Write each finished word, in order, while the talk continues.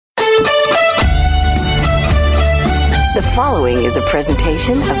following is a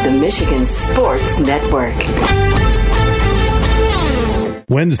presentation of the Michigan Sports Network.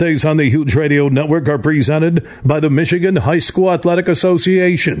 Wednesdays on the Huge Radio Network are presented by the Michigan High School Athletic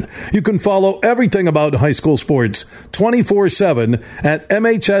Association. You can follow everything about high school sports 24/7 at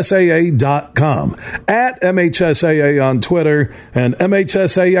MHSAA.com, at MHSAA on Twitter, and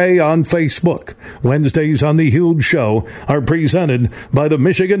MHSAA on Facebook. Wednesdays on the Huge Show are presented by the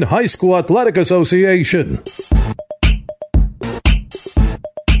Michigan High School Athletic Association.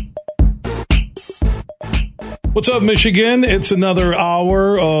 What's up, Michigan? It's another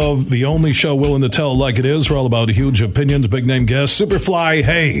hour of the only show willing to tell it like it is. We're all about huge opinions, big name guests. Superfly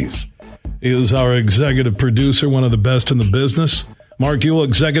Hayes is our executive producer, one of the best in the business. Mark Ewell,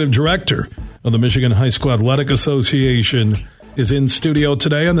 executive director of the Michigan High School Athletic Association, is in studio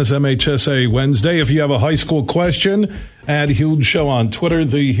today on this MHSA Wednesday. If you have a high school question, add Huge Show on Twitter,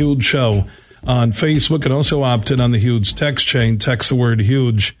 The Huge Show on Facebook, and also opt in on the Huge text chain. Text the word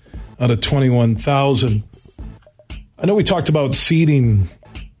HUGE out of 21,000. I know we talked about seeding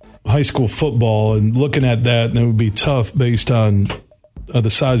high school football and looking at that, and it would be tough based on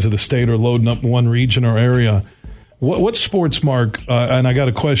the size of the state or loading up one region or area. What sports, Mark, and I got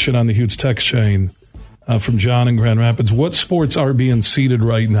a question on the Huge text chain from John in Grand Rapids. What sports are being seeded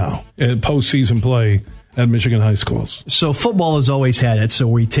right now in postseason play at Michigan high schools? So football has always had it. So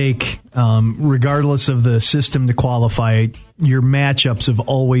we take, regardless of the system to qualify, your matchups have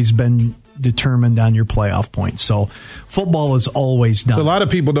always been determined on your playoff points. So football is always done. So a lot of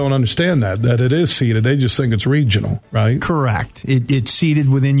people don't understand that it is seeded. They just think it's regional, right? Correct. It's seeded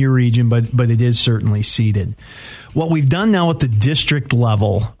within your region, but it is certainly seeded. What we've done now at the district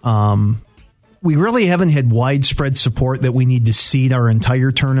level, we really haven't had widespread support that we need to seed our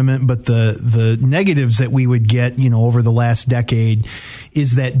entire tournament, but the negatives that we would get, over the last decade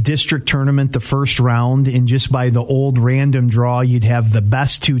is that district tournament, the first round, and just by the old random draw, you'd have the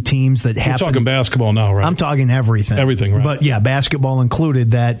best two teams that happen. You're talking basketball now, right? I'm talking everything. Everything, right? But yeah, basketball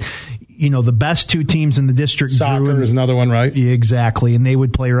included, that the best two teams in the district. Soccer is another one, right? Exactly. And they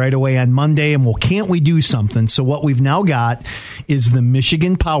would play right away on Monday. And can't we do something? So what we've now got is the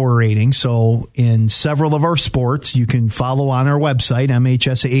Michigan Power Rating. So in several of our sports, you can follow on our website,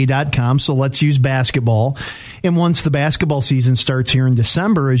 MHSAA.com. So let's use basketball. And once the basketball season starts here in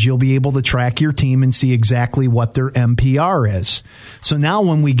December, you'll be able to track your team and see exactly what their MPR is. So now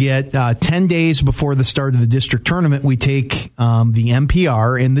when we get 10 days before the start of the district tournament, we take the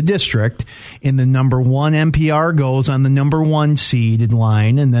MPR in the district, and the number one MPR goes on the number one seeded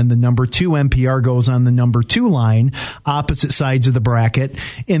line, and then the number two MPR goes on the number two line, opposite sides of the bracket,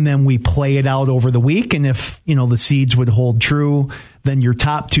 and then we play it out over the week. And if the seeds would hold true, then your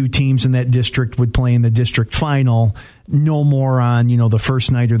top two teams in that district would play in the district final. No more on the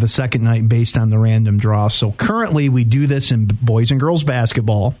first night or the second night based on the random draw. So currently we do this in boys and girls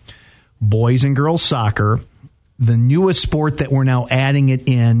basketball, boys and girls soccer. The newest sport that we're now adding it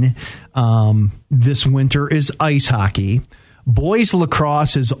in this winter is ice hockey. Boys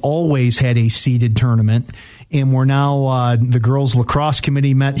lacrosse has always had a seeded tournament, and we're now the girls lacrosse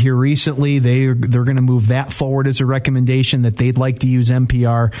committee met here recently. They're going to move that forward as a recommendation that they'd like to use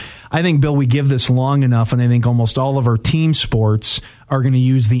MPR. I think, Bill, we give this long enough, and I think almost all of our team sports are going to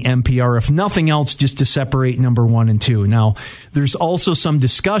use the MPR, if nothing else, just to separate number one and two. Now, there's also some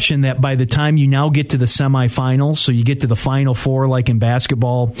discussion that by the time you now get to the semifinals, so you get to the Final Four like in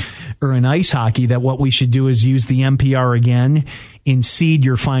basketball or in ice hockey, that what we should do is use the MPR again and seed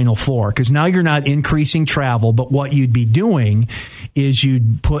your Final Four. Because now you're not increasing travel, but what you'd be doing is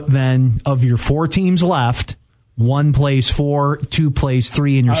you'd put then, of your four teams left, one plays 4, 2 plays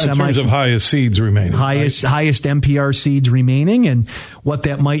 3 in your semi. In terms of highest seeds remaining. Highest MPR seeds remaining. And what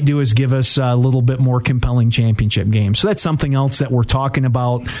that might do is give us a little bit more compelling championship games. So that's something else that we're talking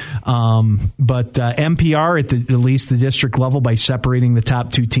about. But MPR at least the district level, by separating the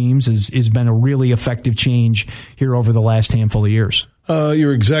top two teams, has been a really effective change here over the last handful of years.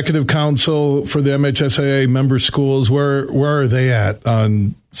 Your executive council for the MHSAA member schools, where are they at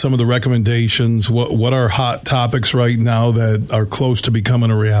on some of the recommendations? What are hot topics right now that are close to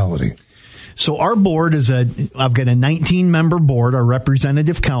becoming a reality? So our board I've got a 19-member board, our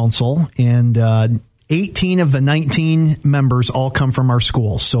representative council, and 18 of the 19 members all come from our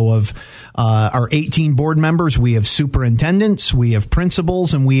schools. So of our 18 board members, we have superintendents, we have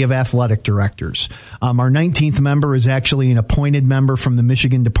principals, and we have athletic directors. Our 19th member is actually an appointed member from the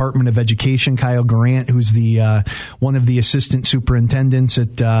Michigan Department of Education, Kyle Garant, who's the one of the assistant superintendents at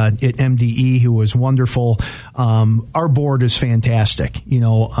MDE, who was wonderful. Our board is fantastic.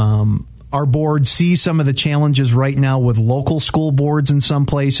 Our board sees some of the challenges right now with local school boards in some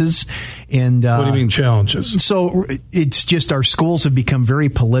places. And what do you mean challenges? So it's just our schools have become very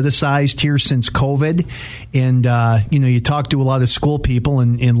politicized here since COVID. And, you talk to a lot of school people,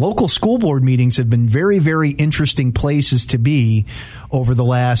 and local school board meetings have been very, very interesting places to be over the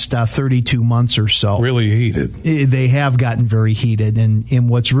last 32 months or so. Really heated. They have gotten very heated. And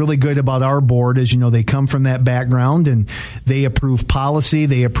what's really good about our board is, they come from that background and they approve policy,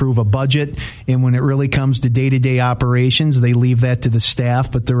 they approve a budget. And when it really comes to day-to-day operations, they leave that to the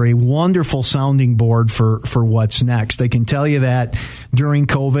staff. But they're a wonderful sounding board for what's next. I can tell you that during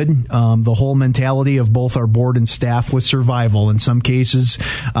COVID, the whole mentality of both our board and staff was survival. In some cases,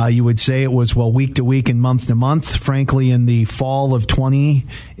 you would say it was, week to week and month to month. Frankly, in the fall of 20,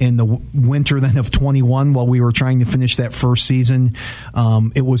 in the winter then of 21, while we were trying to finish that first season,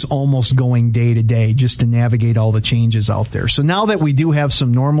 it was almost going day to day just to navigate all the changes out there. So now that we do have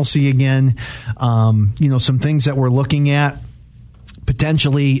some normalcy again, some things that we're looking at,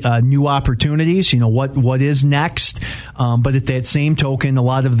 potentially new opportunities, what is next. But at that same token, a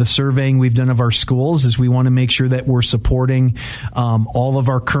lot of the surveying we've done of our schools is we want to make sure that we're supporting all of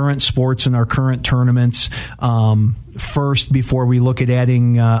our current sports and our current tournaments first before we look at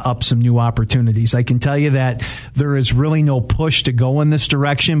adding up some new opportunities. I can tell you that there is really no push to go in this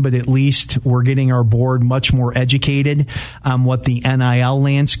direction, but at least we're getting our board much more educated on what the NIL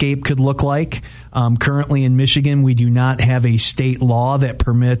landscape could look like. Currently in Michigan, we do not have a state law that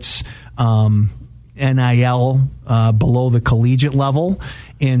permits NIL below the collegiate level.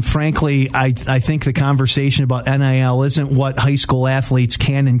 And frankly, I think the conversation about NIL isn't what high school athletes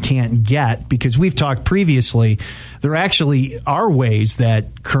can and can't get, because we've talked previously, there actually are ways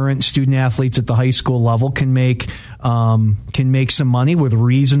that current student athletes at the high school level can make some money with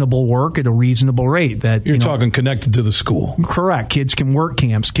reasonable work at a reasonable rate. That You're talking connected to the school. Correct. Kids can work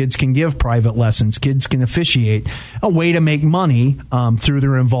camps. Kids can give private lessons. Kids can officiate. A way to make money through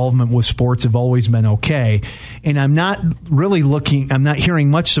their involvement with sports have always been okay. And I'm not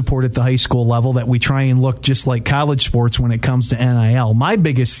hearing much support at the high school level that we try and look just like college sports when it comes to NIL. My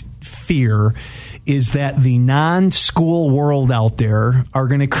biggest fear is that the non-school world out there are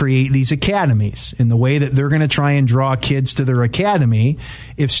going to create these academies. In the way that they're going to try and draw kids to their academy,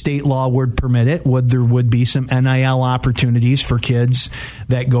 if state law would permit it, there would be some NIL opportunities for kids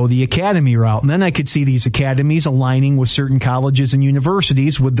that go the academy route. And then I could see these academies aligning with certain colleges and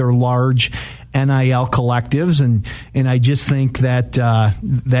universities with their large NIL collectives. And I just think that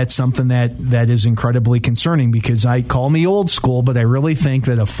that's something that is incredibly concerning, because I call me old school, but I really think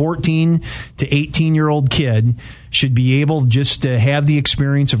that a 14 to 18-year-old kid should be able just to have the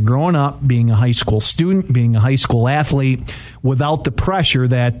experience of growing up, being a high school student, being a high school athlete, without the pressure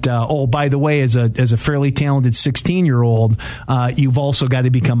that, by the way, as a fairly talented 16-year-old, you've also got to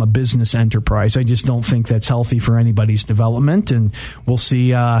become a business enterprise. I just don't think that's healthy for anybody's development, and we'll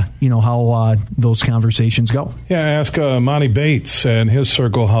see, how those conversations go. Yeah, ask Monty Bates and his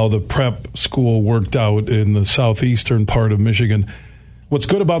circle how the prep school worked out in the southeastern part of Michigan. What's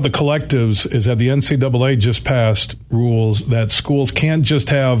good about the collectives is that the NCAA just passed rules that schools can't just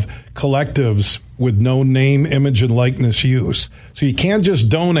have collectives with no name, image, and likeness use. So you can't just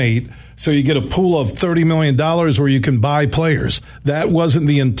donate so you get a pool of $30 million where you can buy players. That wasn't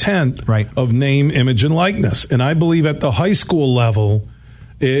the intent of name, image, and likeness. And I believe at the high school level,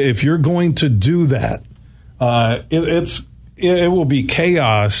 if you're going to do that, it will be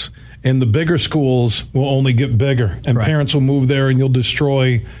chaos. And the bigger schools will only get bigger, and parents will move there, and you'll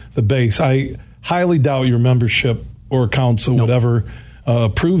destroy the base. I highly doubt your membership or council would ever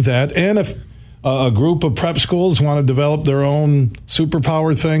approve that. And if a group of prep schools want to develop their own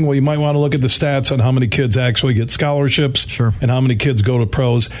superpower thing, well, you might want to look at the stats on how many kids actually get scholarships and how many kids go to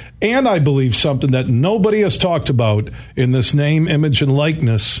pros. And I believe something that nobody has talked about in this name, image, and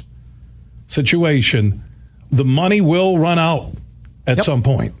likeness situation, the money will run out at some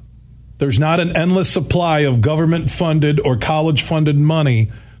point. There's not an endless supply of government-funded or college-funded money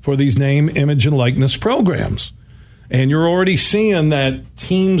for these name, image, and likeness programs. And you're already seeing that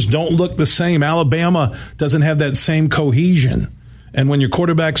teams don't look the same. Alabama doesn't have that same cohesion. And when your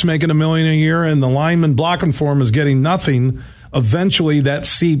quarterback's making $1 million a year and the lineman blocking for him is getting nothing, eventually that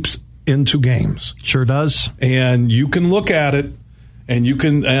seeps into games. Sure does. And you can look at it, and you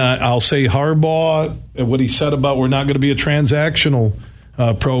can, I'll say Harbaugh, what he said about we're not going to be a transactional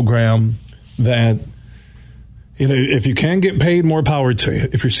program, that if you can get paid, more power to you.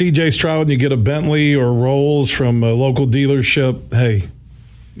 If you're CJ Stroud and you get a Bentley or Rolls from a local dealership, hey,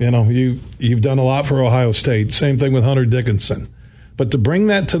 you've done a lot for Ohio State. Same thing with Hunter Dickinson. But to bring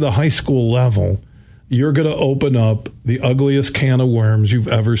that to the high school level, you're going to open up the ugliest can of worms you've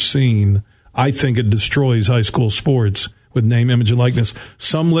ever seen. I think it destroys high school sports with name, image, and likeness.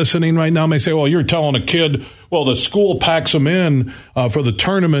 Some listening right now may say, well, you're telling a kid, well, the school packs them in for the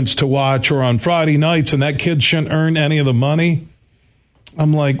tournaments to watch or on Friday nights, and that kid shouldn't earn any of the money.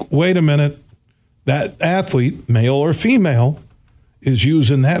 I'm like, wait a minute. That athlete, male or female, is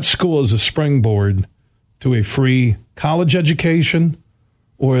using that school as a springboard to a free college education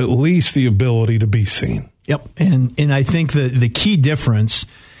or at least the ability to be seen. Yep. And I think the key difference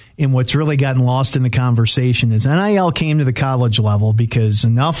in what's really gotten lost in the conversation is NIL came to the college level because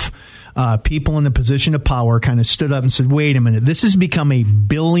enough people in the position of power kind of stood up and said, wait a minute, this has become a $1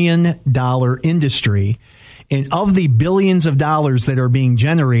 billion industry. And of the billions of dollars that are being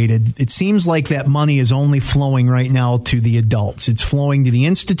generated, it seems like that money is only flowing right now to the adults. It's flowing to the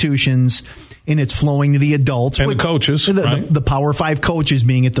institutions and it's flowing to the adults. And the coaches. The Power 5 coaches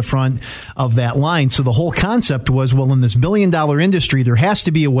being at the front of that line. So the whole concept was, well, in this $1 billion industry, there has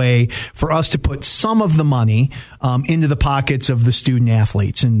to be a way for us to put some of the money into the pockets of the student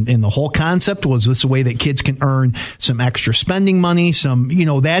athletes. And the whole concept was this a way that kids can earn some extra spending money.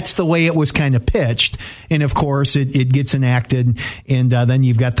 That's the way it was kind of pitched. And of course, it gets enacted. And then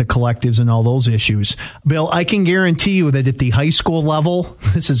you've got the collectives and all those issues. Bill, I can guarantee you that at the high school level,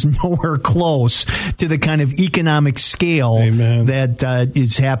 this is nowhere close to the kind of economic scale Amen. that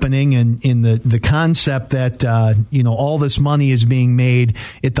is happening, and in the concept that all this money is being made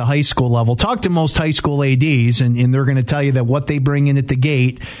at the high school level. Talk to most high school ADs, and they're going to tell you that what they bring in at the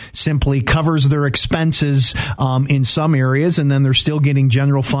gate simply covers their expenses in some areas, and then they're still getting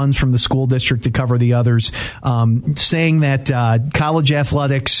general funds from the school district to cover the others. Saying that college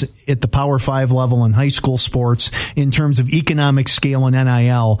athletics at the Power 5 level and high school sports, in terms of economic scale and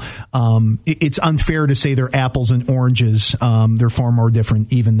NIL, it's unfair to say they're apples and oranges. They're far more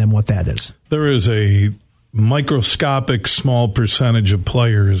different even than what that is. There is a microscopic small percentage of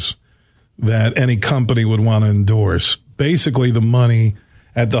players that any company would want to endorse. Basically, the money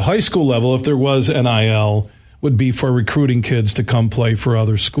at the high school level, if there was NIL, would be for recruiting kids to come play for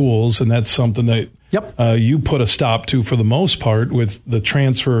other schools. And that's something that you put a stop to for the most part with the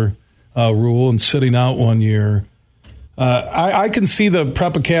transfer rule and sitting out 1 year. I can see the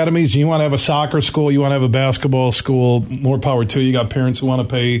prep academies. You want to have a soccer school, you want to have a basketball school, more power to you. You got parents who want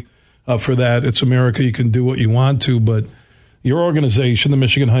to pay for that. It's America. You can do what you want to. But your organization, the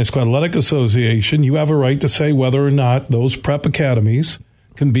Michigan High School Athletic Association, you have a right to say whether or not those prep academies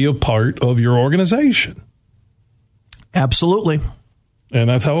can be a part of your organization. Absolutely. And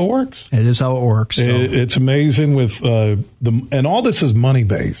that's how it works. It is how it works. So. It's amazing with and all this is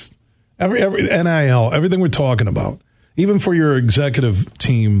money-based. Every NIL, everything we're talking about. Even for your executive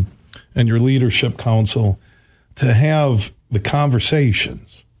team and your leadership council, to have the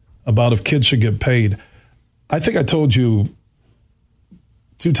conversations about if kids should get paid. I think I told you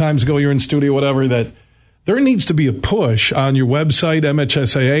 2 times ago, you're in studio, whatever, that there needs to be a push on your website,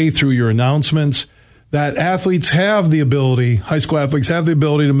 MHSAA, through your announcements, that athletes have the ability, high school athletes have the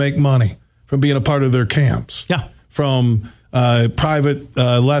ability to make money from being a part of their camps, from private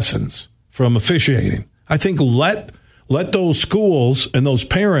lessons, from officiating. I think let those schools and those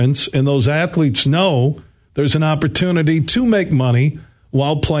parents and those athletes know there's an opportunity to make money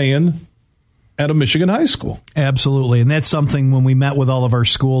while playing at a Michigan high school. Absolutely. And that's something when we met with all of our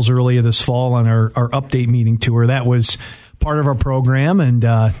schools earlier this fall on our update meeting tour, that was part of our program. And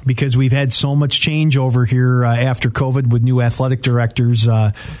because we've had so much change over here after COVID with new athletic directors,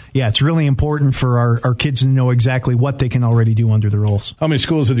 it's really important for our kids to know exactly what they can already do under the rules. How many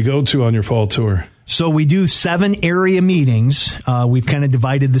schools did you go to on your fall tour? So we do 7 area meetings. We've kind of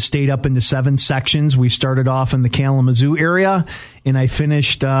divided the state up into 7 sections. We started off in the Kalamazoo area, and I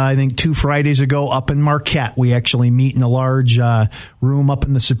finished, I think, 2 Fridays ago up in Marquette. We actually meet in a large room up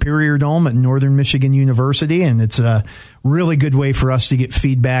in the Superior Dome at Northern Michigan University, and it's a really good way for us to get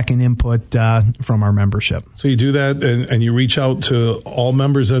feedback and input from our membership. So you do that, and you reach out to all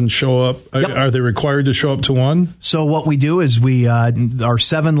members and show up. Yep. Are they required to show up to one? So what we do is we our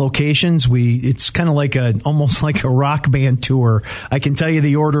 7 locations. It's kind of like almost like a rock band tour. I can tell you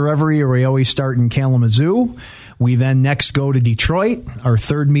the order every year. We always start in Kalamazoo. We then next go to Detroit. Our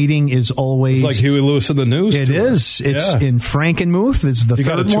 3rd meeting is always... It's like Huey Lewis in the News. It tour. Is. It's in Frankenmuth. It's the 3rd one. You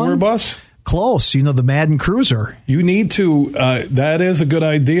got a tour bus? Close. The Madden Cruiser. You need to... that is a good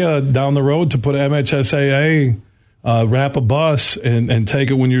idea down the road to put MHSAA, wrap a bus, and take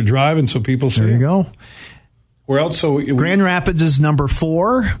it when you're driving so people see it. There you go. Where else? So Grand Rapids is number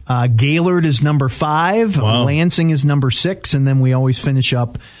 4. Gaylord is number 5. Wow. Lansing is number 6. And then we always finish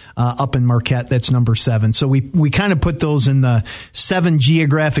up up in Marquette, that's number 7. So we kind of put those in the 7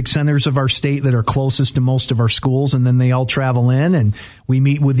 geographic centers of our state that are closest to most of our schools, and then they all travel in, and we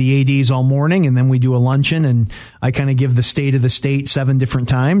meet with the ADs all morning, and then we do a luncheon, and I kind of give the state of the state 7 different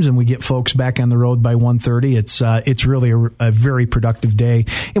times, and we get folks back on the road by 1:30. It's really a very productive day,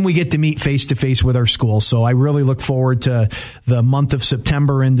 and we get to meet face to face with our schools. So I really look forward to the month of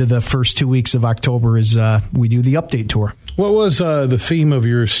September into the first 2 weeks of October as we do the update tour. What was the theme of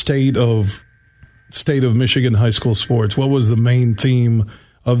your state of Michigan high school sports? What was the main theme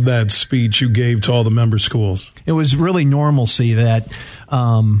of that speech you gave to all the member schools? It was really normalcy, that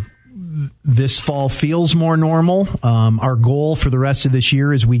this fall feels more normal. Our goal for the rest of this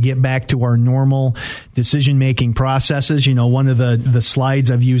year is we get back to our normal decision-making processes. You know, one of the slides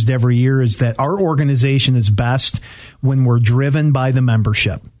I've used every year is that our organization is best when we're driven by the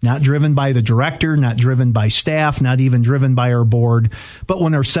membership, not driven by the director, not driven by staff, not even driven by our board, but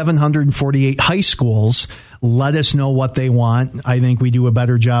when our 748 high schools let us know what they want, I think we do a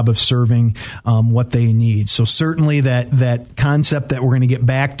better job of serving what they need. So certainly that concept that we're going to get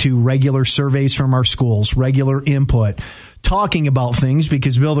back to regular surveys from our schools, regular input, talking about things,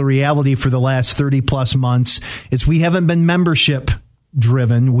 because, Bill, the reality for the last 30 plus months is we haven't been membership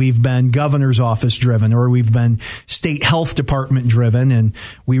driven. We've been governor's office driven, or we've been state health department driven. And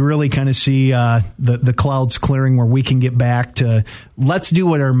we really kind of see the clouds clearing where we can get back to let's do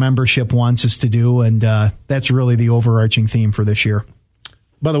what our membership wants us to do. And that's really the overarching theme for this year.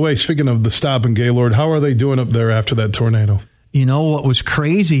 By the way, speaking of the stop in Gaylord, how are they doing up there after that tornado? You know, what was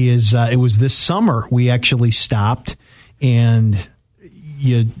crazy is it was this summer we actually stopped, and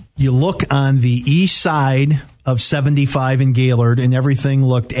you look on the east side of 75 in Gaylord, and everything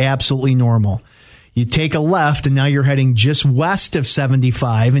looked absolutely normal. You take a left, and now you're heading just west of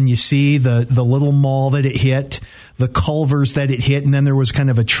 75, and you see the little mall that it hit, the Culvers that it hit, and then there was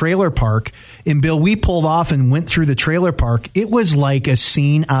kind of a trailer park. And, Bill, we pulled off and went through the trailer park. It was like a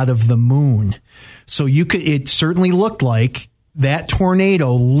scene out of the moon. So it certainly looked like that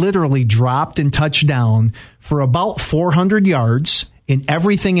tornado literally dropped and touched down for about 400 yards, and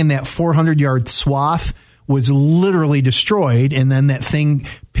everything in that 400-yard swath was literally destroyed. And then that thing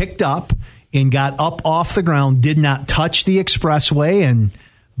picked up and got up off the ground, did not touch the expressway, and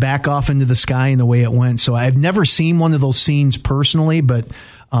back off into the sky in the way it went. So I've never seen one of those scenes personally, but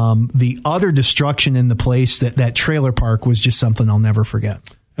the utter destruction in the place, that trailer park, was just something I'll never forget.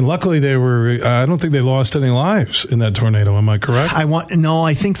 And luckily I don't think they lost any lives in that tornado. Am I correct?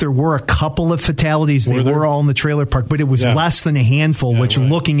 I think there were a couple of fatalities. They were all in the trailer park, but it was less than a handful, which, right,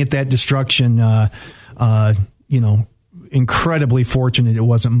 looking at that destruction, incredibly fortunate it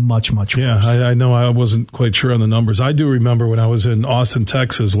wasn't much worse. Yeah, I know. I wasn't quite sure on the numbers. I do remember when I was in Austin,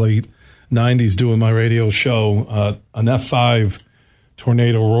 Texas, late 90s, doing my radio show, an F5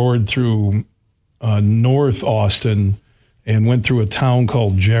 tornado roared through North Austin and went through a town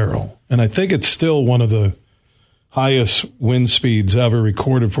called Jarrell. And I think it's still one of the highest wind speeds ever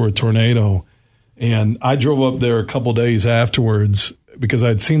recorded for a tornado. And I drove up there a couple days afterwards because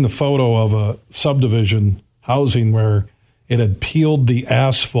I'd seen the photo of a subdivision housing where it had peeled the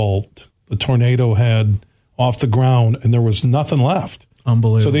asphalt the tornado had off the ground, and there was nothing left.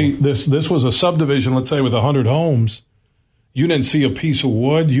 Unbelievable. So this was a subdivision, let's say, with 100 homes. You didn't see a piece of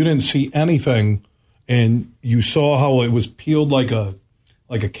wood. You didn't see anything, and you saw how it was peeled like a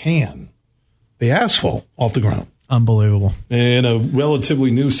can, the asphalt off the ground. Unbelievable. In a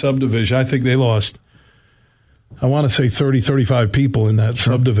relatively new subdivision, I think they lost, I want to say 30, 35 people in that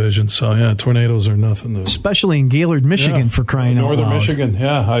subdivision. So, yeah, tornadoes are nothing. Especially in Gaylord, Michigan, for crying out loud. Northern Michigan,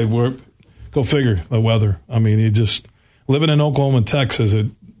 yeah. Go figure, the weather. I mean, you just, living in Oklahoma and Texas, it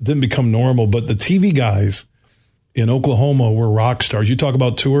didn't become normal. But the TV guys in Oklahoma were rock stars. You talk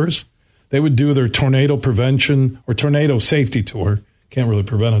about tours. They would do their tornado prevention or tornado safety tour. Can't really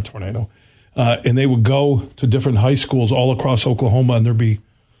prevent a tornado. And they would go to different high schools all across Oklahoma, and there'd be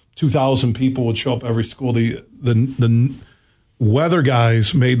 2,000 people would show up every school. The weather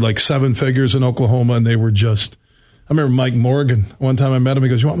guys made like 7 figures in Oklahoma, and they were just, I remember Mike Morgan, one time I met him, he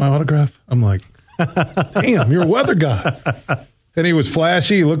goes, "You want my autograph?" I'm like, damn, you're a weather guy. And he was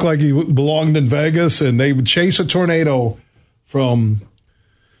flashy. He looked like he belonged in Vegas, and they would chase a tornado from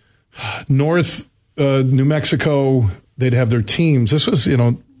north New Mexico. They'd have their teams. This was,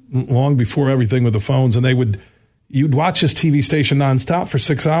 long before everything with the phones, and you'd watch this TV station nonstop for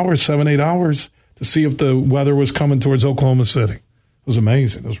 6 hours, 7-8 hours to see if the weather was coming towards Oklahoma City. It was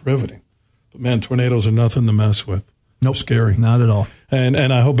amazing. It was riveting. But, man, tornadoes are nothing to mess with. Nope. Scary. Not at all. And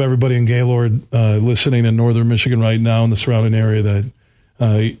I hope everybody in Gaylord listening in northern Michigan right now in the surrounding area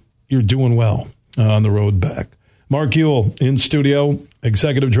that you're doing well on the road back. Mark Ewell in studio,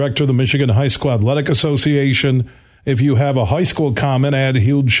 Executive Director of the Michigan High School Athletic Association. If you have a high school comment, add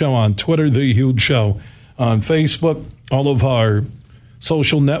Huge Show on Twitter, The Huge Show on Facebook. All of our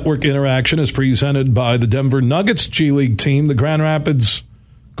social network interaction is presented by the Denver Nuggets G League team, the Grand Rapids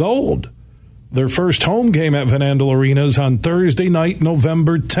Gold. Their first home game at Van Andel Arena is on Thursday night,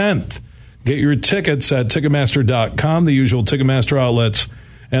 November 10th. Get your tickets at Ticketmaster.com, the usual Ticketmaster outlets,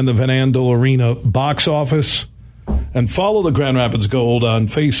 and the Van Andel Arena box office. And follow the Grand Rapids Gold on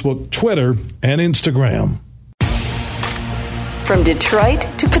Facebook, Twitter, and Instagram. From Detroit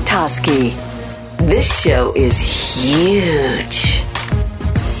to Petoskey, this show is huge.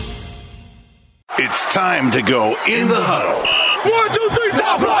 It's time to go in the huddle. 1, 2, 3,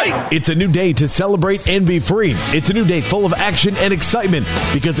 top flight! It's a new day to celebrate and be free. It's a new day full of action and excitement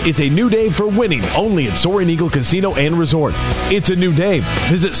because it's a new day for winning only at Soaring Eagle Casino and Resort. It's a new day.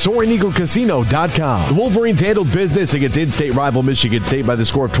 Visit SoaringEagleCasino.com. The Wolverines handled business against in-state rival Michigan State by the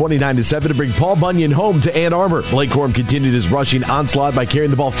score of 29-7 to bring Paul Bunyan home to Ann Arbor. Blake Corum continued his rushing onslaught by carrying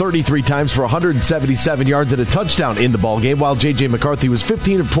the ball 33 times for 177 yards and a touchdown in the ballgame, while J.J. McCarthy was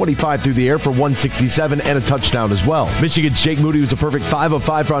 15 of 25 through the air for 167 and a touchdown as well. Michigan's Jake Moody was a perfect 5 of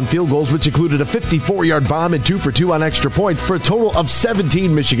 5 on field goals, which included a 54-yard bomb and 2 for 2 on extra points for a total of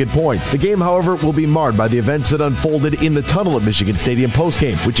 17 Michigan points. The game, however, will be marred by the events that unfolded in the tunnel at Michigan Stadium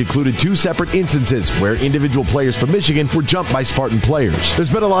postgame, which included 2 separate instances where individual players from Michigan were jumped by Spartan players.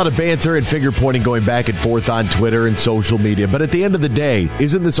 There's been a lot of banter and finger-pointing going back and forth on Twitter and social media, but at the end of the day,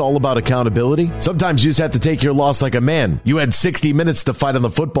 isn't this all about accountability? Sometimes you just have to take your loss like a man. You had 60 minutes to fight on the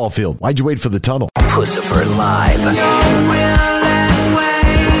football field. Why'd you wait for the tunnel? Pussifer Live.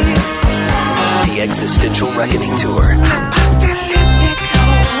 The Existential Reckoning Tour.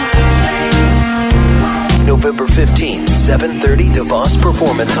 November 15th, 7:30, DeVos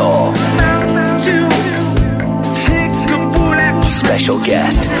Performance Hall. Special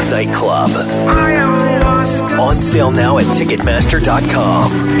guest, Nightclub. On sale now at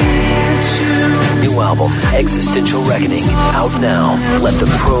Ticketmaster.com. New album, Existential Reckoning, out now. Let the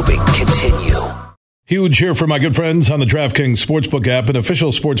probing continue. Huge here for my good friends on the DraftKings Sportsbook app, an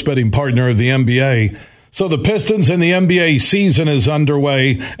official sports betting partner of the NBA. So the Pistons and the NBA season is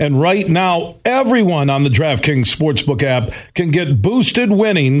underway, and right now, everyone on the DraftKings Sportsbook app can get boosted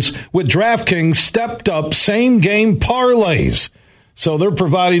winnings with DraftKings stepped-up same-game parlays. So they're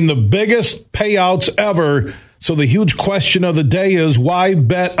providing the biggest payouts ever. So the huge question of the day is, why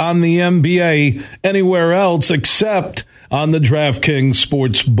bet on the NBA anywhere else except on the DraftKings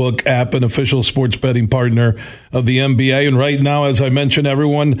Sportsbook app, an official sports betting partner of the NBA. And right now, as I mentioned,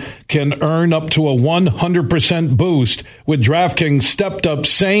 everyone can earn up to a 100% boost with DraftKings stepped-up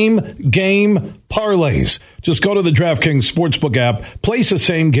same-game parlays. Just go to the DraftKings Sportsbook app, place a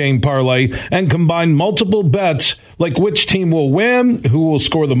same-game parlay, and combine multiple bets like which team will win, who will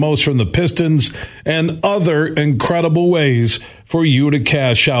score the most from the Pistons, and other incredible ways for you to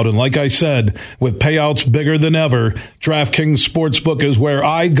cash out. And like I said, with payouts bigger than ever, DraftKings Sportsbook is where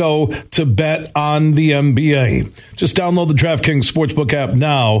I go to bet on the NBA. Just download the DraftKings Sportsbook app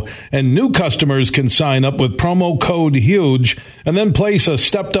now, and new customers can sign up with promo code HUGE and then place a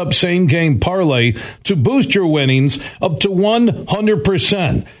stepped-up same-game parlay to boost your winnings up to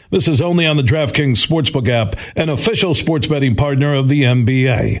 100%. This is only on the DraftKings Sportsbook app, an official sports betting partner of the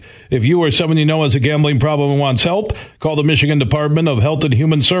NBA. If you or someone you know has a gambling problem and wants help, call the Michigan Department of Health and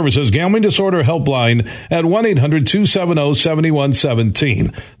Human Services Gambling Disorder Helpline at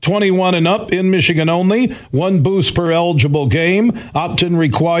 1-800-270-7117. 21 and up in Michigan only. 1 boost per eligible game. Opt-in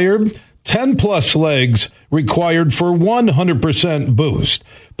required. 10-plus legs required for 100% boost.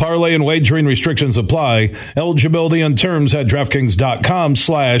 Parlay and wagering restrictions apply. Eligibility and terms at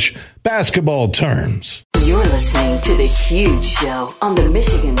DraftKings.com/basketball terms. You're listening to The Huge Show on the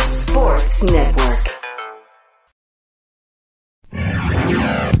Michigan Sports Network.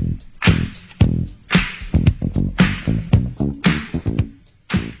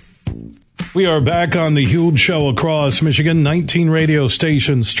 We are back on the Huge Show across Michigan, 19 radio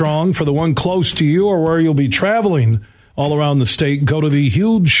stations strong. For the one close to you or where you'll be traveling all around the state, go to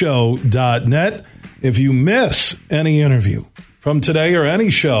thehugeshow.net. If you miss any interview from today or any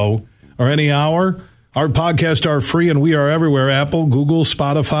show or any hour, our podcasts are free and we are everywhere. Apple, Google,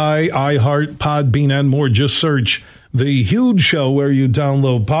 Spotify, iHeart, Podbean, and more. Just search The Huge Show where you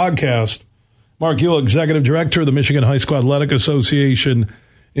download podcasts. Mark Ewell, Executive Director of the Michigan High School Athletic Association,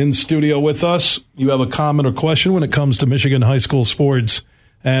 in studio with us. You have a comment or question when it comes to Michigan high school sports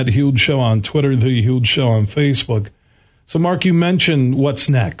at Huge Show on Twitter, The Huge Show on Facebook. So, Mark, you mentioned what's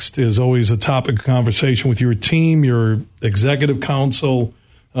next is always a topic of conversation with your team, your executive council,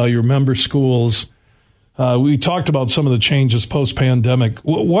 your member schools. We talked about some of the changes post-pandemic.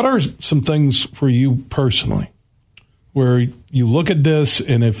 What are some things for you personally where you look at this,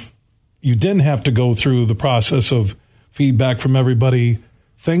 and if you didn't have to go through the process of feedback from everybody,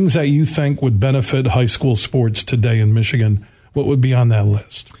 things that you think would benefit high school sports today in Michigan, what would be on that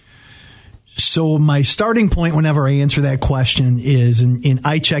list? So my starting point whenever I answer that question is, and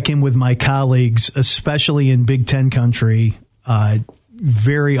I check in with my colleagues, especially in Big Ten country,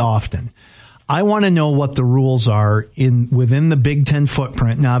 very often. I want to know what the rules are within the Big Ten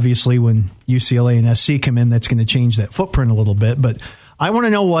footprint. And obviously when UCLA and SC come in, that's going to change that footprint a little bit. But I want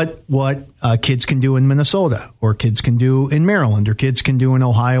to know what kids can do in Minnesota, or kids can do in Maryland, or kids can do in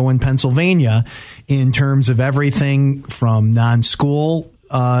Ohio and Pennsylvania in terms of everything from non-school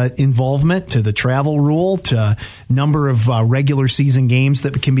involvement to the travel rule to number of regular season games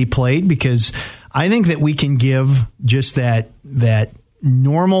that can be played, because I think that we can give just that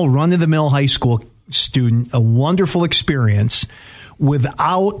normal run-of-the-mill high school student a wonderful experience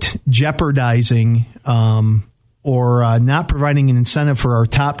without jeopardizing or not providing an incentive for our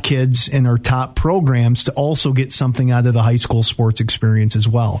top kids and our top programs to also get something out of the high school sports experience as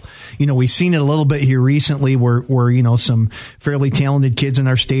well. You know, we've seen it a little bit here recently where you know, some fairly talented kids in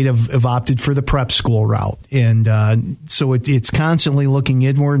our state have opted for the prep school route. And so it's constantly looking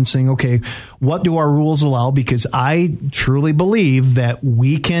inward and saying, okay, what do our rules allow? Because I truly believe that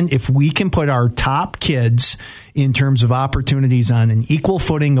if we can put our top kids in terms of opportunities on an equal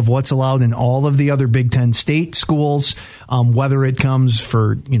footing of what's allowed in all of the other Big Ten state schools, whether it comes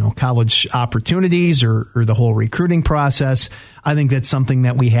for, you know, college opportunities or the whole recruiting process, I think that's something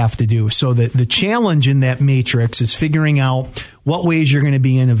that we have to do. So the challenge in that matrix is figuring out what ways you're going to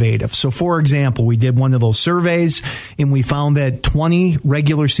be innovative. So, for example, we did one of those surveys, and we found that 20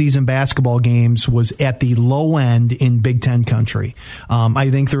 regular season basketball games was at the low end in Big Ten country. I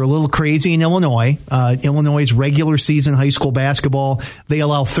think they're a little crazy in Illinois. Illinois' regular season high school basketball, they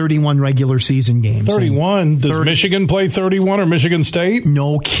allow 31 regular season games. 31? Does Michigan play 31 or Michigan State?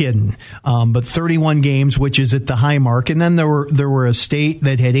 No kidding. But 31 games, which is at the high mark. And then there were a state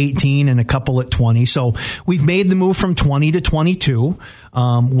that had 18 and a couple at 20. So we've made the move from 20 to 22,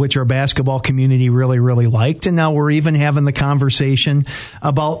 which our basketball community really, really liked. And now we're even having the conversation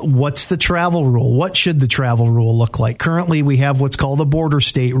about what's the travel rule? What should the travel rule look like? Currently, we have what's called the border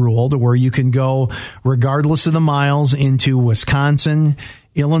state rule, to where you can go regardless of the miles into Wisconsin,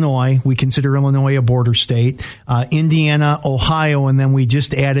 Illinois. We consider Illinois a border state, Indiana, Ohio, and then we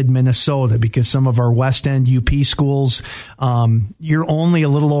just added Minnesota because some of our West End UP schools, you're only a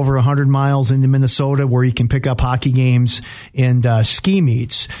little over 100 miles into Minnesota where you can pick up hockey games and ski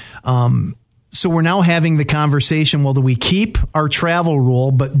meets. So we're now having the conversation, well, do we keep our travel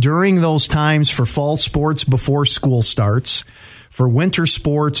rule, but during those times for fall sports before school starts, for winter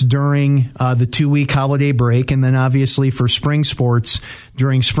sports during the 2-week holiday break, and then obviously for spring sports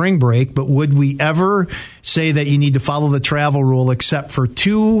during spring break. But would we ever say that you need to follow the travel rule except for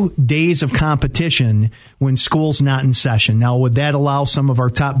 2 days of competition when school's not in session? Now, would that allow some of our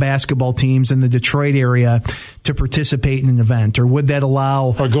top basketball teams in the Detroit area to participate in an event? Or would that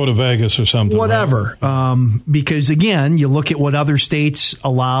allow... Or go to Vegas or something. Whatever. Right? Because, again, you look at what other states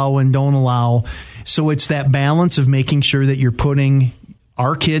allow and don't allow. So it's that balance of making sure that you're putting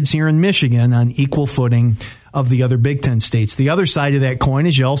our kids here in Michigan on equal footing of the other Big Ten states. The other side of that coin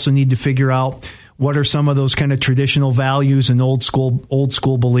is you also need to figure out what are some of those kind of traditional values and old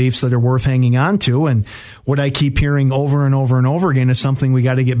school beliefs that are worth hanging on to. And what I keep hearing over and over and over again is something we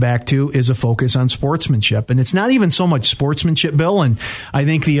got to get back to is a focus on sportsmanship. And it's not even so much sportsmanship, Bill. And I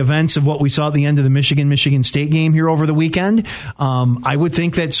think the events of what we saw at the end of the Michigan State game here over the weekend, I would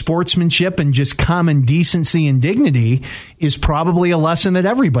think that sportsmanship and just common decency and dignity is probably a lesson that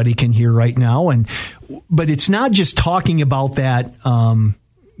everybody can hear right now. But it's not just talking about that,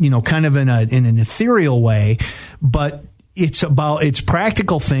 kind of in an ethereal way, but it's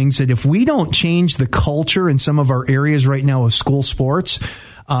practical things that if we don't change the culture in some of our areas right now of school sports,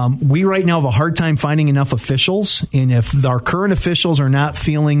 we right now have a hard time finding enough officials. And if our current officials are not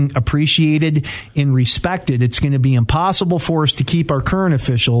feeling appreciated and respected, it's going to be impossible for us to keep our current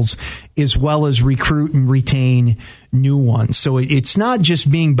officials as well as recruit and retain new ones. So it's not just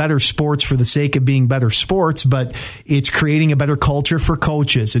being better sports for the sake of being better sports, but it's creating a better culture for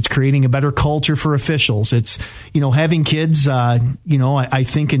coaches. It's creating a better culture for officials. It's, having kids, I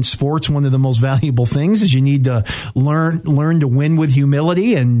think in sports, one of the most valuable things is you need to learn to win with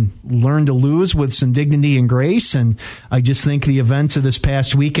humility and learn to lose with some dignity and grace. And I just think the events of this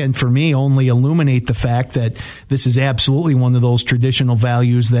past weekend for me only illuminate the fact that this is absolutely one of those traditional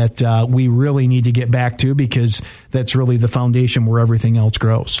values that we really need to get back to, because that that's really the foundation where everything else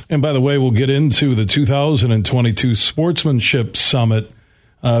grows. And by the way, we'll get into the 2022 Sportsmanship Summit,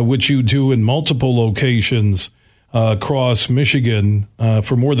 which you do in multiple locations across Michigan.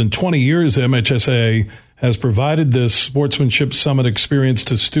 For more than 20 years, MHSA has provided this Sportsmanship Summit experience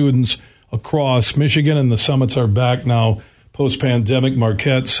to students across Michigan, and the summits are back now post-pandemic.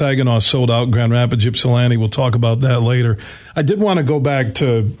 Marquette, Saginaw sold out, Grand Rapids, Ypsilanti. We'll talk about that later. I did want to go back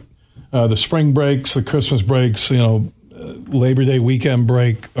to the spring breaks, the Christmas breaks, Labor Day weekend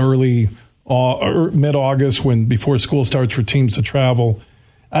break, early mid-August before school starts for teams to travel.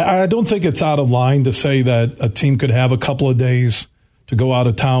 I don't think it's out of line to say that a team could have a couple of days to go out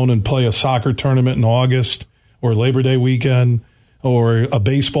of town and play a soccer tournament in August or Labor Day weekend, or a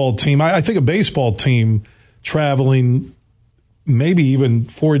baseball team. I think a baseball team traveling maybe even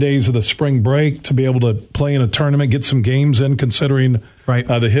 4 days of the spring break to be able to play in a tournament, get some games in, considering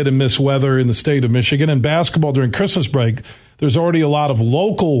the hit and miss weather in the state of Michigan. And basketball during Christmas break, there's already a lot of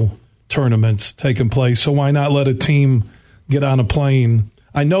local tournaments taking place, so why not let a team get on a plane?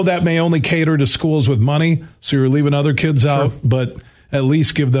 I know that may only cater to schools with money, so you're leaving other kids out, but at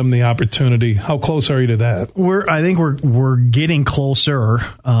least give them the opportunity. How close are you to that? I think we're getting closer.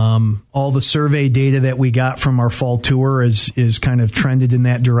 All the survey data that we got from our fall tour is kind of trended in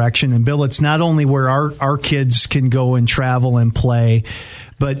that direction. And Bill, it's not only where our kids can go and travel and play,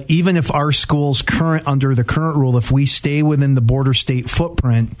 but even if our schools under the current rule, if we stay within the border state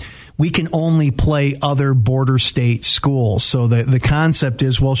footprint, we can only play other border state schools. So the concept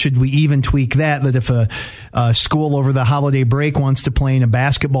is, well, should we even tweak that if a school over the holiday break wants to play in a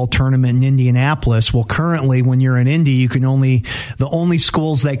basketball tournament in Indianapolis? Well, currently when you're in Indy, the only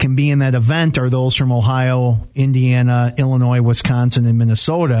schools that can be in that event are those from Ohio, Indiana, Illinois, Wisconsin, and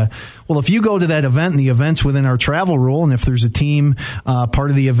Minnesota. Well, if you go to that event and the event's within our travel rule, and if there's a team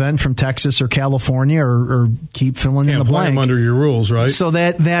part of the event from Texas or California, or keep filling in the blank, them under your rules, right? So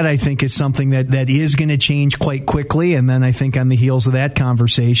that I think is something that is going to change quite quickly. And then I think on the heels of that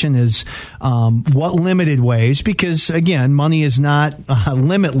conversation is what limited ways, because again, money is not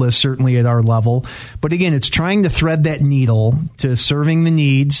limitless, certainly at our level. But again, it's trying to thread that needle to serving the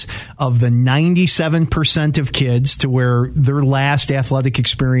needs of the 97% of kids to where their last athletic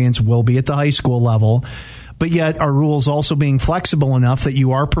experience will be at the high school level. But yet our rules also being flexible enough that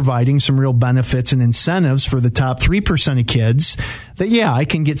you are providing some real benefits and incentives for the top 3% of kids that, I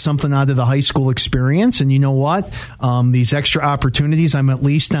can get something out of the high school experience. And you know what? These extra opportunities, I'm at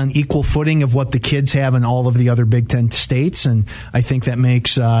least on equal footing of what the kids have in all of the other Big Ten states. And I think that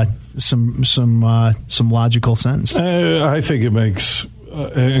makes some logical sense. I think it makes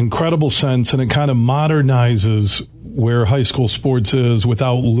incredible sense, and it kind of modernizes where high school sports is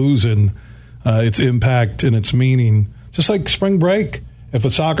without losing its impact and its meaning. Just like spring break. If a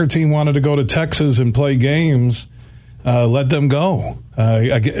soccer team wanted to go to Texas and play games, let them go.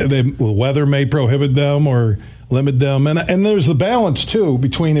 The weather may prohibit them or limit them. And there's the balance, too,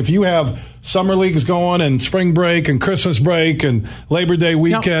 between if you have summer leagues going and spring break and Christmas break and Labor Day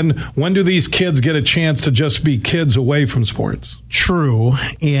weekend, when do these kids get a chance to just be kids away from sports? True.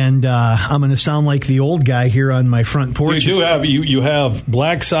 And I'm going to sound like the old guy here on my front porch. You have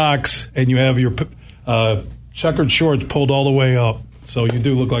black socks and you have your checkered shorts pulled all the way up. So you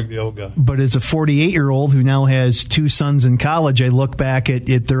do look like the old guy. But as a 48-year-old who now has two sons in college, I look back at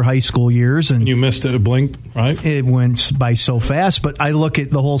their high school years. And you missed it, a blink, right? It went by so fast. But I look at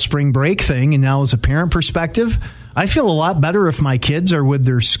the whole spring break thing, and now as a parent perspective, I feel a lot better if my kids are with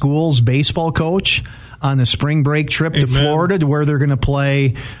their school's baseball coach on a spring break trip to Florida, to where they're going to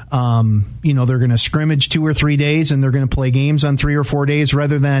play, they're going to scrimmage 2 or 3 days and they're going to play games on 3 or 4 days,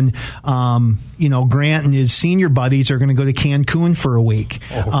 rather than, Grant and his senior buddies are going to go to Cancun for a week.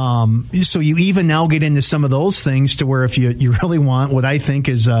 So you even now get into some of those things to where if you really want what I think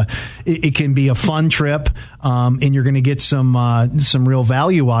is it can be a fun trip, and you're going to get some real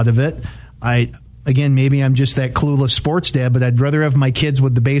value out of it. Again, maybe I'm just that clueless sports dad, but I'd rather have my kids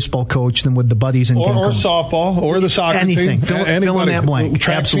with the baseball coach than with the buddies in Cancun. Or softball, or the soccer team. Fill in that blank.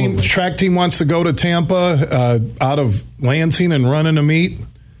 Track team wants to go to Tampa out of Lansing and run in a meet.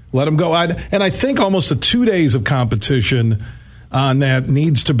 Let them go. And I think almost the 2 days of competition on that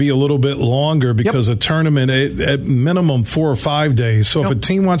needs to be a little bit longer, because a tournament, at minimum 4 or 5 days. So if a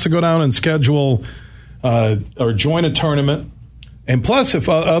team wants to go down and schedule or join a tournament, and plus, if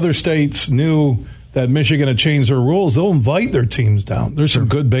other states knew that Michigan had changed their rules, they'll invite their teams down. There's some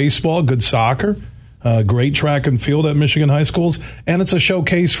good baseball, good soccer, great track and field at Michigan high schools, and it's a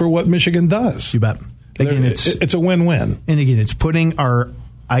showcase for what Michigan does. You bet. Again, it's a win-win. And again, it's putting our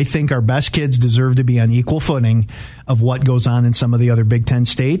I think our best kids deserve to be on equal footing of what goes on in some of the other Big Ten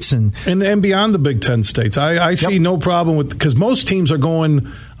states. And beyond the Big Ten states. I see no problem with, because most teams are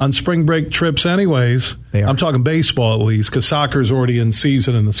going on spring break trips anyways. They are. I'm talking baseball at least, because soccer's already in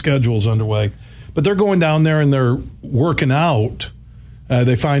season and the schedule's underway. But they're going down there and they're working out.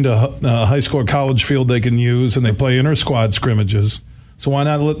 They find a high school or college field they can use, and they play inter-squad scrimmages. So why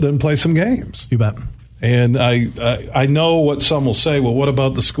not let them play some games? You bet. And I know what some will say, well, what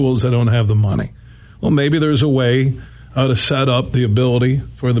about the schools that don't have the money? Well, maybe there's a way to set up the ability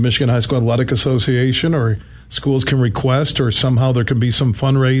for the Michigan High School Athletic Association, or schools can request, or somehow there can be some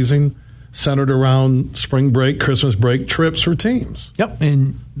fundraising centered around spring break, Christmas break trips for teams. Yep,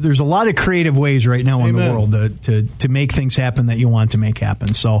 and there's a lot of creative ways right now in the world to make things happen that you want to make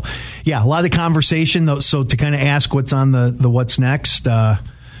happen. So, yeah, a lot of conversation. So to kind of ask what's on the what's next,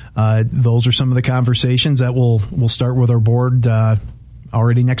 those are some of the conversations that we'll start with our board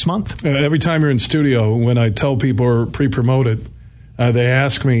already next month. Every time you're in studio, when I tell people or pre-promote it, they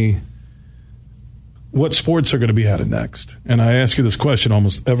ask me, what sports are going to be added next? And I ask you this question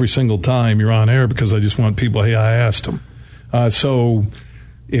almost every single time you're on air, because I just want people, hey, I asked them. So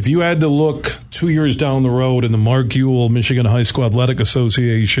if you had to look 2 years down the road in the Mark Ewell Michigan High School Athletic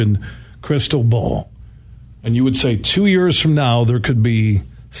Association crystal ball, and you would say 2 years from now there could be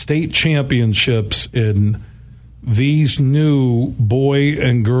state championships in these new boy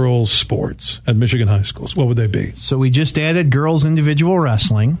and girls sports at Michigan high schools, what would they be? So we just added girls individual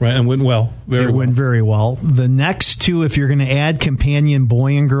wrestling. Right, and went well. Went very well. The next two, if you're going to add companion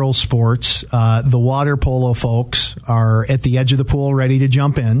boy and girls sports, the water polo folks are at the edge of the pool ready to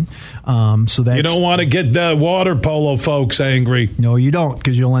jump in. So that's, you don't want to get the water polo folks angry. No, you don't,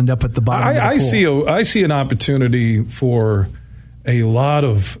 because you'll end up at the bottom of the pool. I see an opportunity for a lot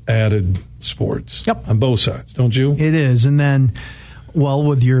of added sports on both sides, don't you? It is. And then, well,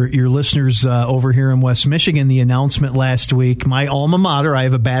 with your listeners over here in West Michigan, the announcement last week, my alma mater, I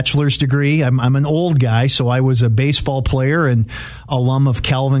have a bachelor's degree. I'm an old guy, so I was a baseball player and alum of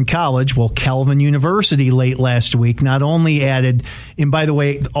Calvin College. Well, Calvin University late last week not only added, and by the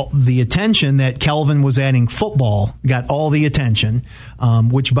way, the attention that Calvin was adding football got all the attention,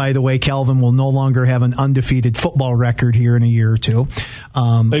 which, by the way, Calvin will no longer have an undefeated football record here in a year or two.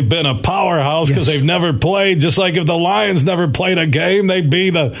 They've been a powerhouse because they've never played, just like if the Lions never played a game, they'd be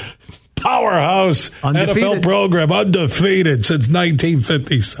the powerhouse NFL program, undefeated since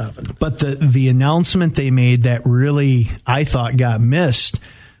 1957. But the announcement they made that really, I thought, got missed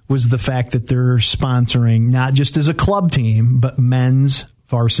was the fact that they're sponsoring, not just as a club team, but men's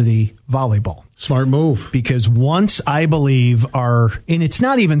varsity volleyball. Smart move. Because once, I believe, and it's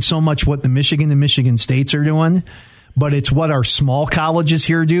not even so much what the Michigan and Michigan States are doing, but it's what our small colleges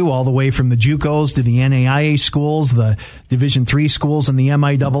here do, all the way from the JUCOs to the NAIA schools, the Division III schools and the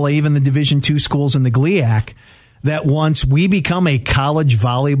MIAA, even the Division II schools and the GLIAC, that once we become a college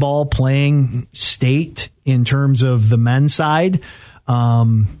volleyball playing state in terms of the men's side, that I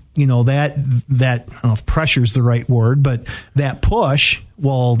don't know if pressure is the right word, but that push,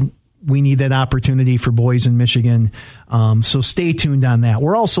 well, we need that opportunity for boys in Michigan. So stay tuned on that.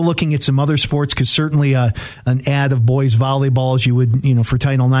 We're also looking at some other sports, because certainly an ad of boys volleyball, as you would, for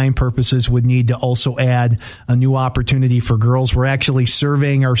Title IX purposes, would need to also add a new opportunity for girls. We're actually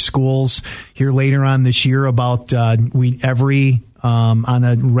surveying our schools here later on this year about on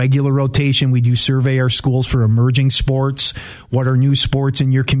a regular rotation, we do survey our schools for emerging sports. What are new sports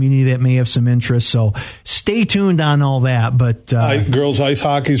in your community that may have some interest? So stay tuned on all that. But girls ice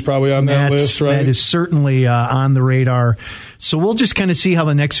hockey is probably on that list, right? That is certainly on the radar. So we'll just kind of see how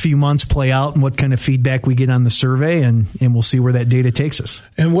the next few months play out and what kind of feedback we get on the survey, and we'll see where that data takes us.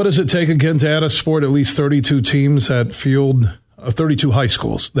 And what does it take again to add a sport? At least 32 teams that field. 32 high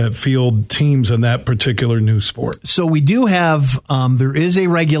schools that field teams in that particular new sport. So we do have, there is a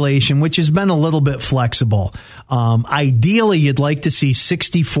regulation which has been a little bit flexible. Ideally, you'd like to see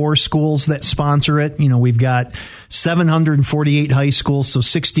 64 schools that sponsor it. We've got 748 high schools, so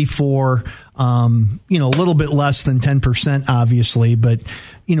 64, a little bit less than 10%, obviously. But,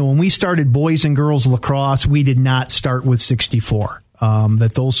 when we started boys and girls lacrosse, we did not start with 64.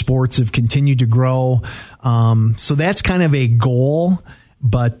 That those sports have continued to grow. So that's kind of a goal,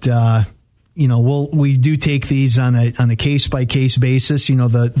 but, we do take these on a case by case basis.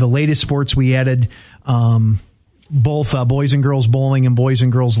 The latest sports we added, both boys and girls bowling and boys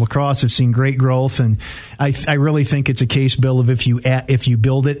and girls lacrosse have seen great growth, and I really think it's a case, Bill, of if you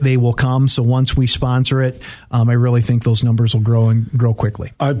build it, they will come. So once we sponsor it, I really think those numbers will grow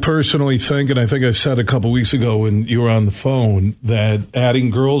quickly. I personally think, and I think I said a couple weeks ago when you were on the phone, that adding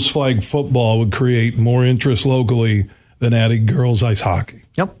girls flag football would create more interest locally than adding girls ice hockey.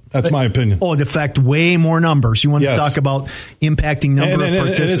 Yep. That's my opinion. Oh, it affect way more numbers. You want to talk about impacting number of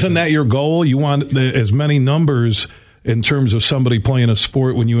participants. And isn't that your goal? You want as many numbers in terms of somebody playing a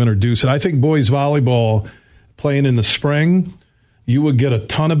sport when you introduce it. I think boys volleyball playing in the spring, you would get a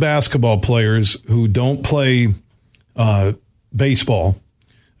ton of basketball players who don't play baseball.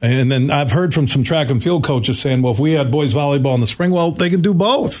 And then I've heard from some track and field coaches saying, well, if we had boys volleyball in the spring, well, they can do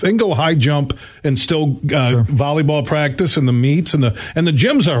both. They can go high jump and still volleyball practice and the meets and the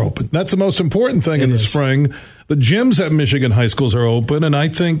gyms are open. That's the most important thing in the spring. The gyms at Michigan high schools are open, and I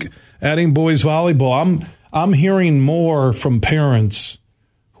think adding boys volleyball, I'm hearing more from parents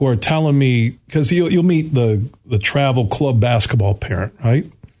who are telling me, because you'll meet the travel club basketball parent, right?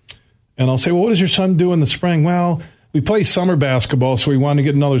 And I'll say, well, what does your son do in the spring? Well, we play summer basketball, so we want to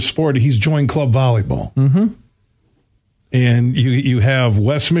get another sport. He's joined club volleyball. Mm-hmm. And you have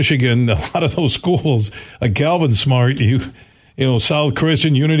West Michigan, a lot of those schools, like Calvin Smart, you know, South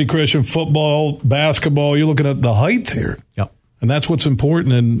Christian, Unity Christian, football, basketball, you're looking at the height here. Yep. And that's what's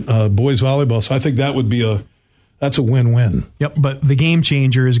important in boys volleyball. So I think that would be that's a win-win. Yep, but the game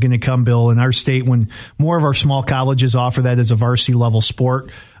changer is going to come, Bill, in our state when more of our small colleges offer that as a varsity level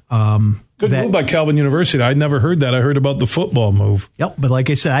sport. Good move by Calvin University. I'd never heard that. I heard about the football move. Yep, but like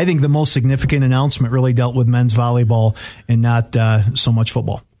I said, I think the most significant announcement really dealt with men's volleyball and not so much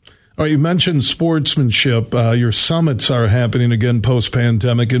football. All right, you mentioned sportsmanship. Your summits are happening again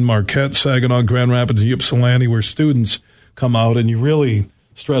post-pandemic in Marquette, Saginaw, Grand Rapids, and Ypsilanti, where students come out, and you really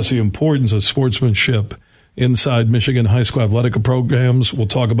stress the importance of sportsmanship inside Michigan high school athletic programs. We'll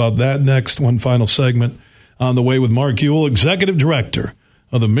talk about that next. One final segment on the way with Mark Ewell, Executive Director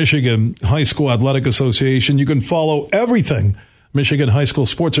of the Michigan High School Athletic Association. You can follow everything Michigan high school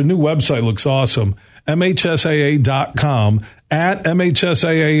sports. Our new website looks awesome. MHSAA.com, at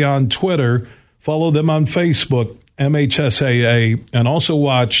MHSAA on Twitter. Follow them on Facebook, MHSAA, and also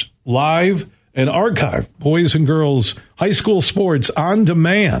watch live and archive boys and girls high school sports on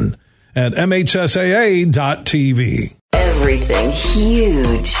demand at MHSAA.tv. Everything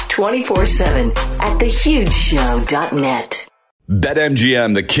huge 24/7 at thehugeshow.net.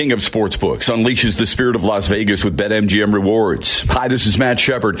 BetMGM, the king of sportsbooks, unleashes the spirit of Las Vegas with BetMGM Rewards. Hi, this is Matt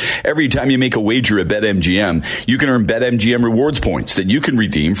Shepard. Every time you make a wager at BetMGM, you can earn BetMGM Rewards points that you can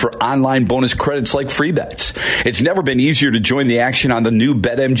redeem for online bonus credits like free bets. It's never been easier to join the action on the new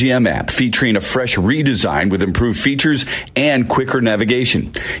BetMGM app, featuring a fresh redesign with improved features and quicker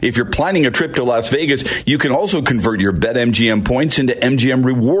navigation. If you're planning a trip to Las Vegas, you can also convert your BetMGM points into MGM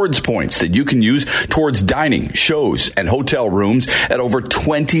Rewards points that you can use towards dining, shows, and hotel rooms at over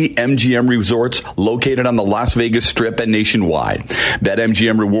 20 MGM resorts located on the Las Vegas Strip and nationwide.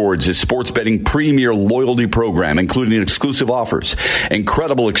 BetMGM Rewards is sports betting premier loyalty program, including exclusive offers,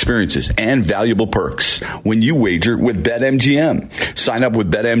 incredible experiences, and valuable perks when you wager with BetMGM. Sign up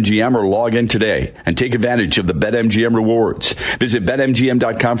with BetMGM or log in today and take advantage of the BetMGM Rewards. Visit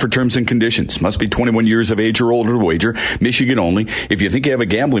BetMGM.com for terms and conditions. Must be 21 years of age or older to wager. Michigan only. If you think you have a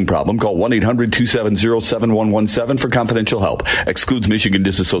gambling problem, call 1-800-270-7117 for confidential help. Excludes Michigan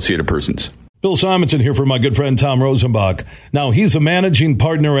disassociated persons. Bill Simonson here for my good friend Tom Rosenbach. Now, he's a managing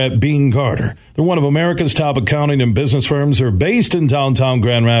partner at Bean Carter. They're one of America's top accounting and business firms. They're based in downtown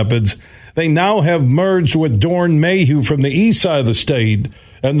Grand Rapids. They now have merged with Dorn Mayhew from the east side of the state,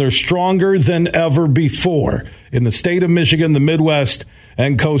 and they're stronger than ever before in the state of Michigan, the Midwest,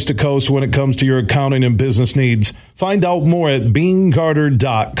 and coast to coast when it comes to your accounting and business needs. Find out more at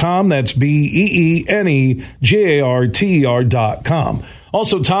BeanCarter.com. That's BeanGarter.com.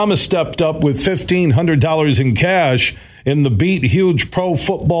 Also, Tom has stepped up with $1,500 in cash in the Beat Huge Pro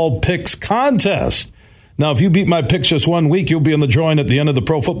Football Picks contest. Now, if you beat my picks just 1 week, you'll be in the drawing at the end of the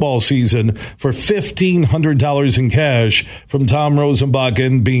pro football season for $1,500 in cash from Tom Rosenbach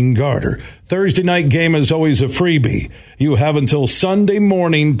and Bean Carter. Thursday night game is always a freebie. You have until Sunday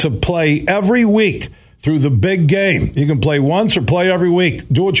morning to play every week through the big game. You can play once or play every week.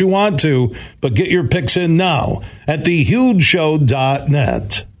 Do what you want to, but get your picks in now at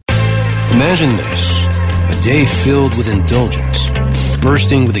thehugeshow.net. Imagine this, a day filled with indulgence,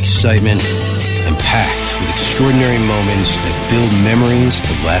 bursting with excitement, and packed with extraordinary moments that build memories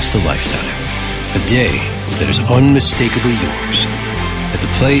to last a lifetime. A day that is unmistakably yours, at the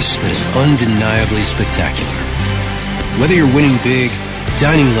place that is undeniably spectacular. Whether you're winning big,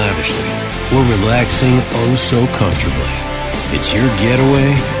 dining lavishly, or relaxing oh so comfortably, it's your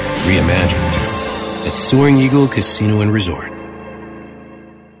getaway reimagined at Soaring Eagle Casino and Resort.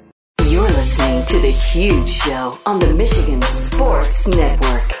 You're listening to The Huge Show on the Michigan Sports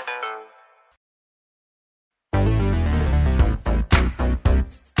Network.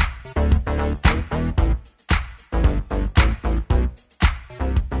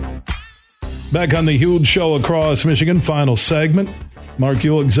 Back on the Huge Show across Michigan, final segment. Mark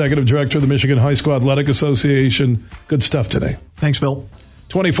Ewell, Executive Director of the Michigan High School Athletic Association. Good stuff today. Thanks, Bill.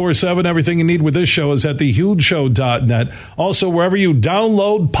 24/7, everything you need with this show is at thehugeshow.net. Also, wherever you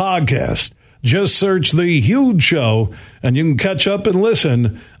download podcasts, just search The Huge Show, and you can catch up and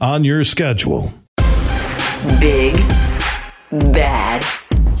listen on your schedule. Big, bad,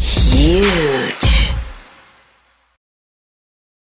 huge.